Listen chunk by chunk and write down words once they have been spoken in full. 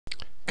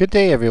Good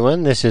day,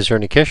 everyone. This is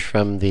Ernie Kish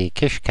from the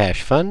Kish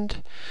Cash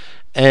Fund,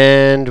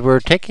 and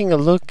we're taking a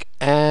look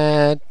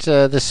at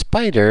the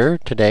spider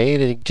today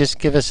to just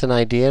give us an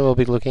idea. We'll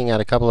be looking at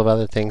a couple of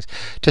other things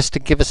just to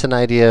give us an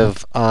idea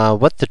of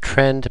what the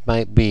trend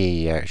might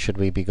be. Should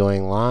we be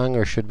going long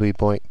or should we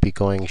be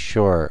going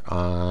short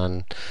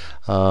on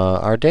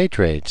our day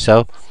trade?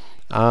 So,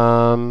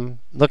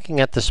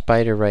 looking at the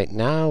spider right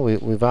now,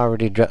 we've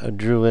already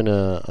drew in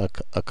a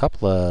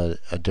couple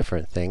of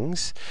different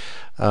things.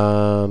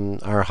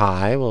 Our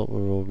high,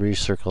 we'll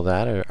recircle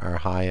that, our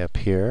high up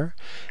here,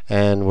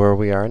 and where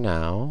we are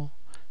now.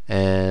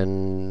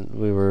 And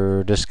we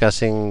were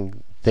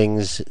discussing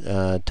things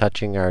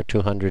touching our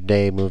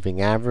 200-day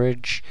moving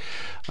average.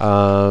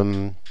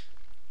 Should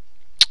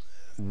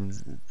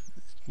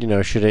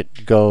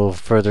it go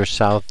further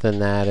south than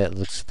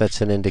that,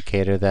 that's an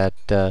indicator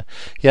that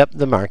yep,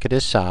 the market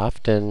is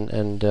soft,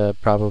 and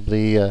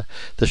probably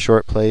the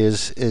short play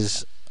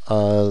is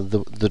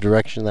the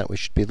direction that we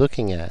should be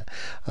looking at.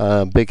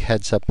 Big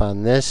heads up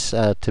on this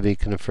to be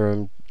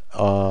confirmed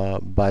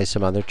by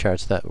some other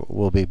charts that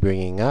we'll be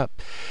bringing up,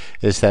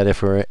 is that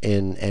if we're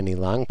in any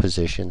long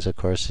positions, of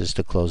course, is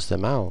to close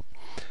them out.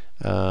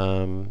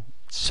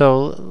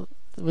 So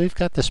we've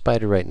got the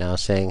spider right now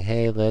saying,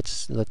 hey,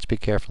 let's be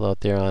careful out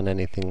there on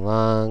anything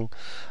long.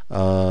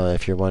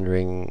 If you're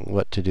wondering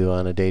what to do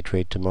on a day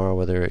trade tomorrow,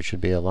 whether it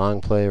should be a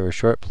long play or a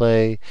short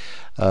play,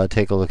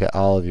 take a look at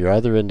all of your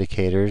other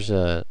indicators.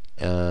 But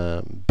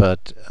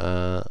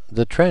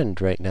the trend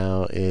right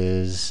now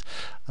is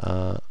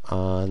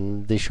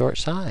on the short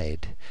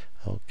side.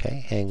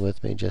 Okay, hang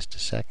with me just a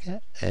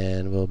second,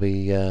 and we'll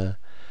be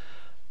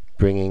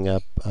bringing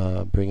up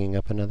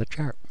another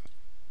chart.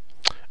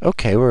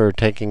 Okay, we're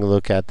taking a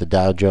look at the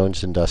Dow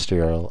Jones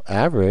Industrial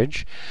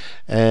Average,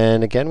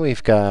 and again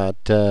we've got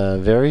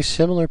very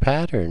similar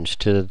patterns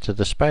to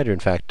the spider. In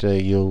fact,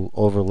 you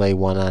overlay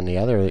one on the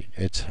other,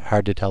 it's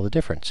hard to tell the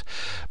difference.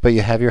 But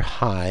you have your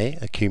high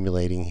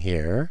accumulating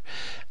here,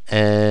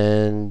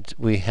 and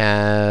we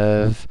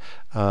have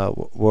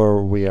where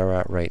we are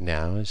at right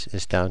now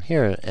is down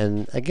here.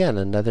 And again,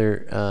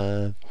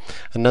 another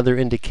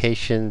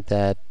indication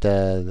that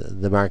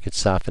the market's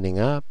softening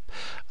up.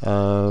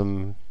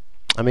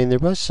 I mean, there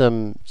was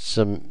some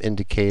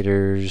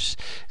indicators.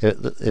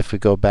 If we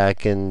go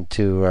back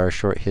into our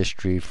short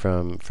history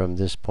from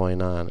this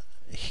point on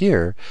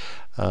here,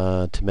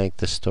 to make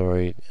the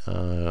story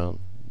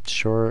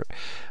short,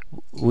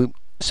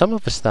 some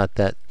of us thought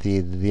that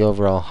the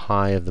overall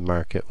high of the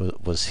market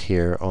was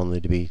here,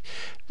 only to be,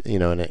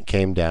 and it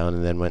came down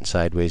and then went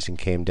sideways and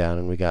came down,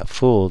 and we got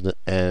fooled,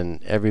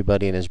 and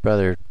everybody and his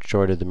brother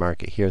shorted the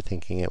market here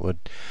thinking it would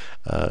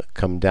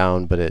come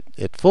down, but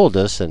it fooled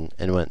us and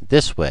went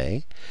this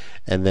way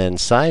and then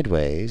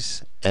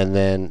sideways, and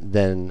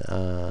then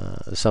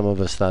some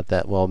of us thought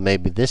that, well,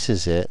 maybe this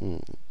is it,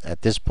 and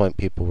at this point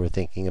people were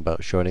thinking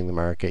about shorting the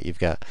market. You've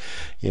got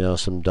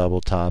some double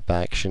top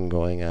action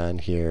going on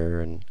here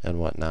and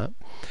whatnot,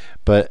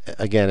 but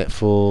again, it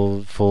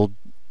fooled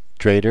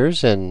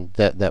traders, and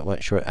that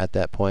went short at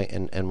that point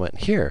and went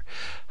here.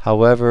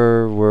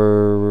 However,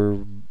 we're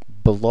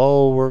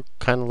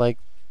kind of like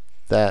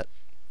that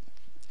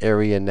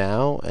area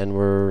now, and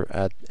we're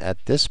at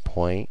this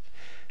point,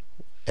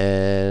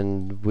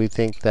 and we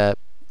think that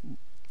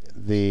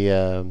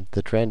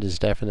the trend is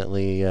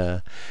definitely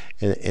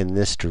in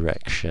this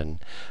direction.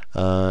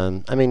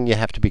 I mean, you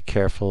have to be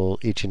careful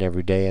each and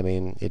every day. I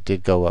mean, it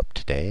did go up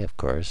today, of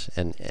course,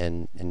 and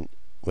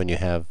when you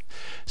have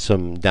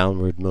some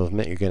downward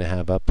movement, you're going to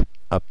have up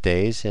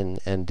days, and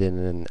in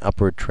an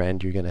upward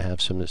trend, you're going to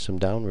have some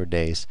downward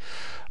days.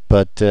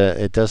 But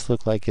it does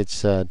look like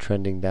it's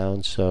trending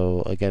down,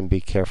 so again,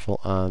 be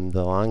careful on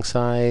the long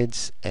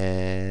sides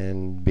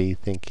and be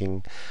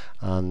thinking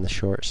on the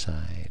short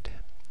side.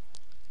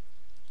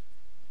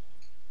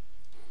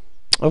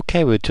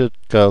 Okay, we took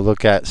a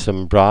look at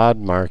some broad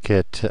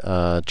market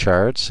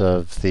charts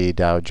of the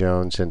Dow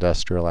Jones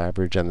Industrial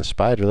Average and the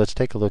spider. Let's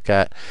take a look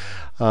at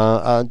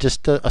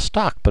just a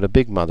stock, but a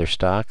big mother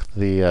stock,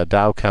 the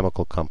Dow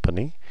Chemical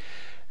Company.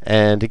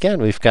 And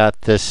again, we've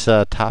got this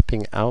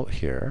topping out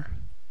here,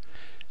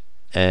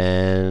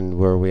 and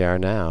where we are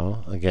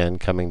now, again,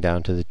 coming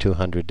down to the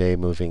 200-day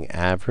moving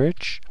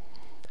average.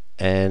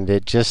 And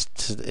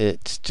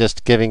it's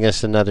just giving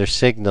us another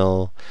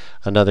signal,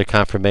 another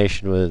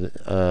confirmation with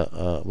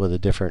a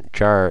different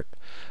chart,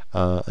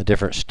 a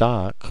different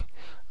stock,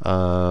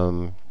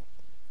 that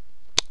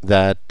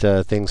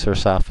things are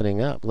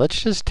softening up.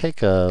 Let's just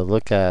take a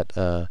look at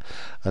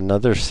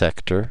another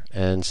sector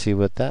and see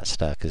what that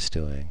stock is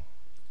doing.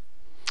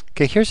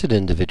 Okay, here's an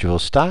individual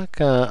stock,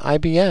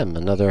 IBM,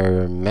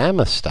 another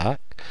mammoth stock.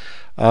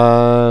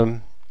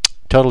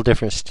 Total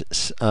different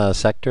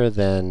sector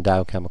than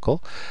Dow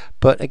Chemical,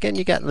 but again,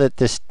 you got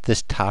this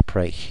top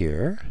right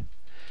here,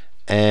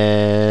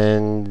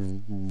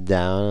 and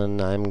down.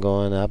 I'm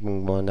going up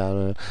and going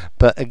down,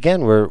 but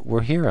again,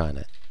 we're here on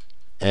it,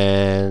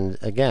 and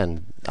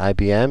again,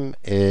 IBM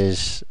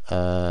is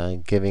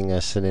giving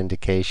us an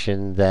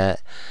indication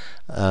that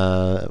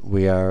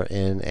we are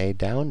in a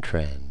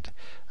downtrend.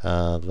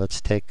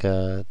 Let's take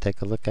a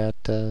look at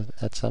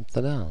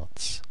something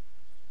else.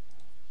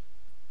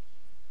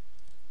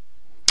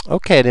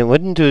 Okay, and it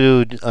wouldn't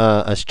do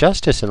us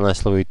justice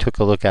unless we took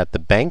a look at the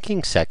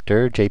banking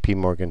sector, J.P.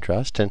 Morgan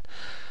Trust, and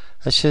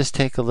let's just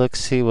take a look,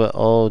 see what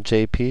old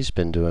JP's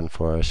been doing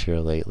for us here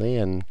lately.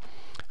 And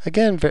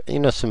again,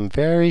 some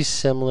very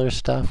similar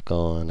stuff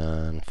going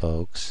on,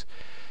 folks.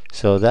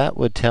 So that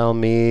would tell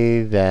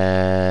me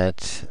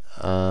that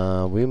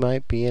we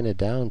might be in a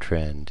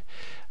downtrend.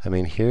 I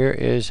mean, here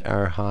is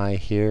our high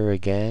here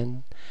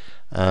again.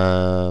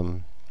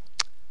 Um,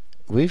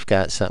 we've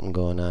got something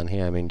going on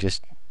here. I mean,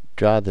 just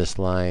draw this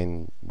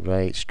line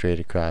right straight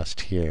across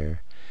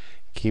here.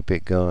 Keep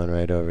it going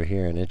right over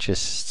here, and it's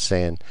just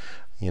saying,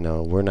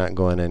 we're not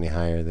going any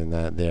higher than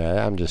that there.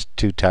 I'm just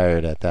too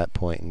tired at that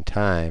point in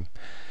time.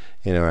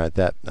 At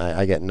that,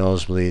 I get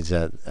nosebleeds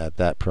at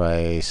that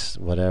price,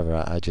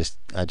 whatever. I just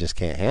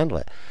can't handle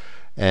it.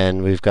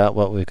 And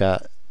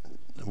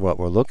what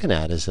we're looking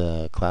at is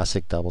a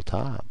classic double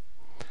top,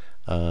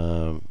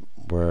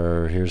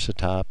 where here's the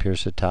top,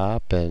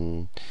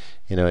 and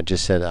it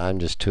just said I'm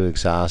just too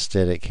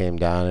exhausted. It came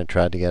down and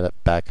tried to get it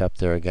back up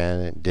there again.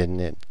 It didn't.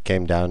 It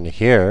came down to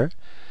here.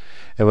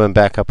 It went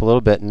back up a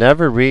little bit.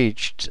 Never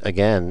reached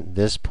again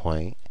this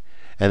point,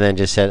 and then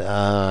just said,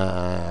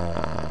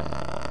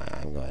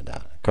 I'm going down.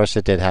 Of course,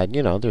 it did had,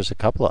 there's a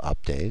couple of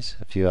up days,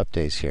 a few up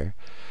days here.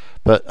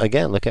 But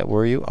again, look at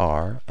where you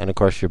are. And of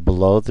course, you're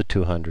below the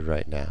 200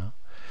 right now.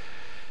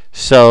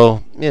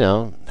 So,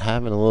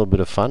 having a little bit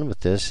of fun with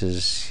this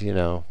is, you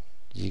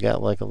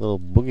got like a little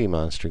boogie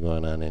monster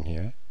going on in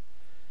here.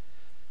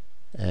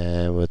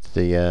 And with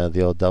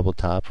the old double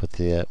top with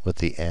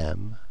the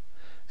M.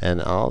 And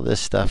all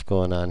this stuff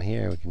going on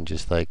here, we can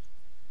just like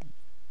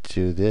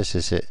do this.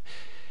 Is it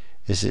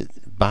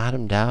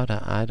bottomed out?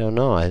 I don't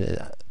know.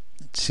 It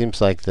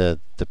seems like the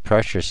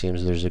pressure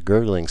seems there's a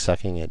gurgling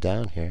sucking it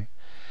down here.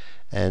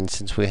 And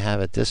since we have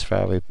it this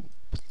far, we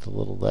put the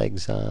little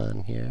legs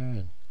on here,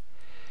 and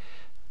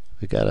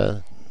we got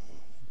a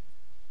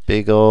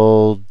big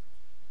old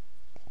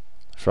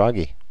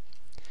froggy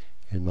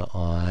in my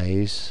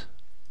eyes.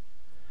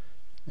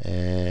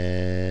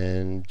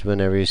 And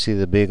whenever you see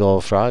the big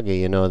old froggy,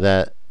 you know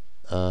that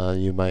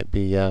you might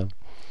be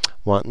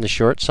wanting to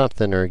short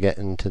something or get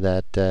into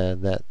that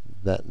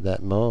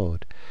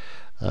mode.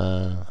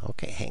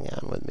 Okay, hang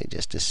on with me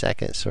just a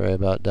second. Sorry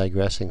about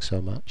digressing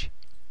so much.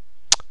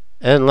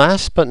 And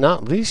last but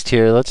not least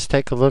here, let's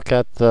take a look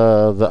at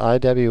the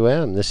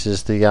IWM. This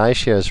is the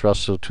iShares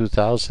Russell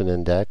 2000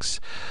 Index,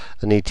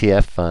 an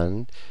ETF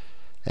fund.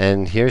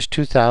 And here's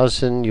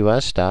 2,000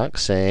 US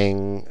stocks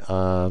saying,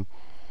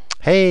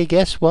 hey,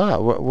 guess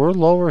what? We're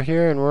lower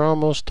here and we're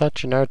almost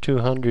touching our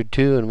 200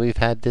 too, and we've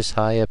had this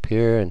high up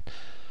here, and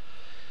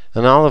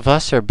all of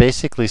us are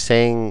basically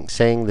saying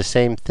the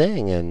same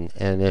thing. And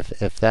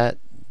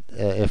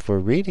if we're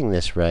reading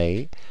this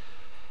right,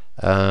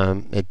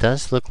 it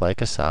does look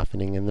like a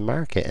softening in the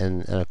market.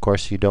 And of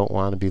course, you don't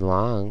want to be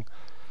long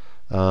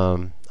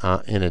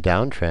in a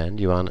downtrend.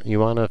 You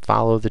want to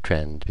follow the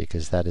trend,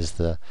 because that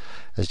is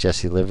as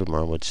Jesse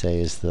Livermore would say,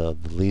 is the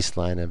least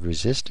line of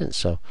resistance.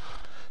 So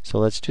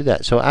let's do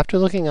that. So after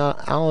looking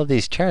at all of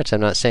these charts,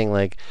 I'm not saying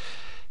like,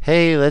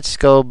 hey, let's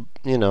go,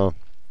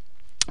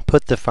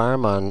 put the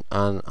farm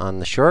on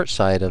the short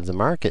side of the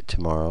market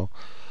tomorrow.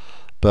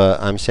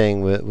 But I'm saying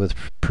with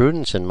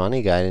prudence and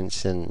money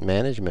guidance and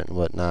management and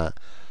whatnot,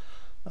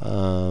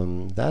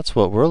 that's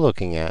what we're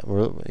looking at.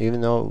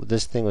 Even though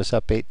this thing was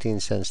up 18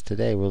 cents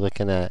today, we're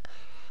looking at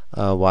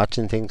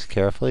watching things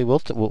carefully.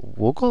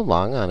 We'll go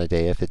long on a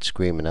day if it's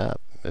screaming up.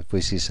 If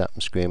we see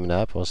something screaming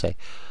up, we'll say,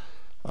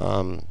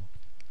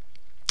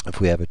 if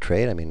we have a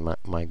trade, I mean,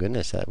 my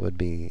goodness, that would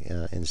be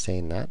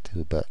insane not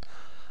to. But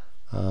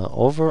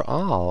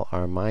overall,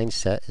 our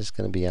mindset is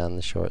going to be on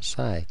the short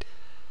side.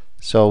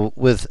 So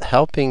with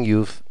helping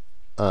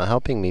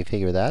me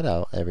figure that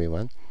out,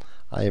 everyone,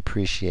 I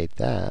appreciate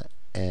that.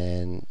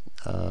 And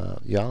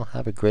y'all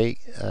have a great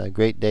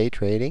day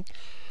trading.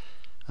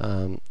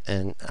 And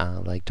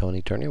like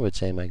Tony Turner would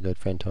say, my good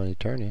friend Tony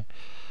Turner,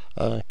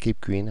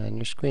 keep green on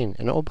your screen.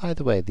 And oh, by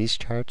the way, these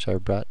charts are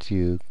brought to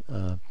you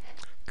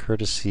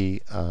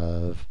courtesy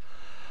of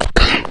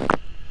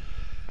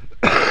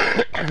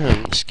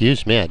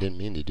excuse me, I didn't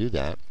mean to do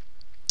that.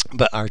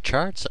 But our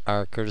charts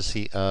are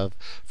courtesy of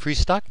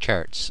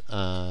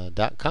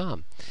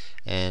freestockcharts.com.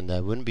 And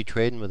I wouldn't be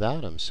trading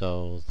without them.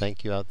 So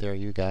thank you out there,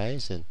 you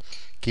guys, and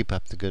keep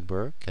up the good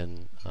work.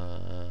 And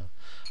I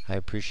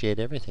appreciate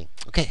everything.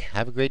 Okay,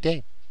 have a great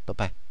day.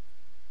 Bye-bye.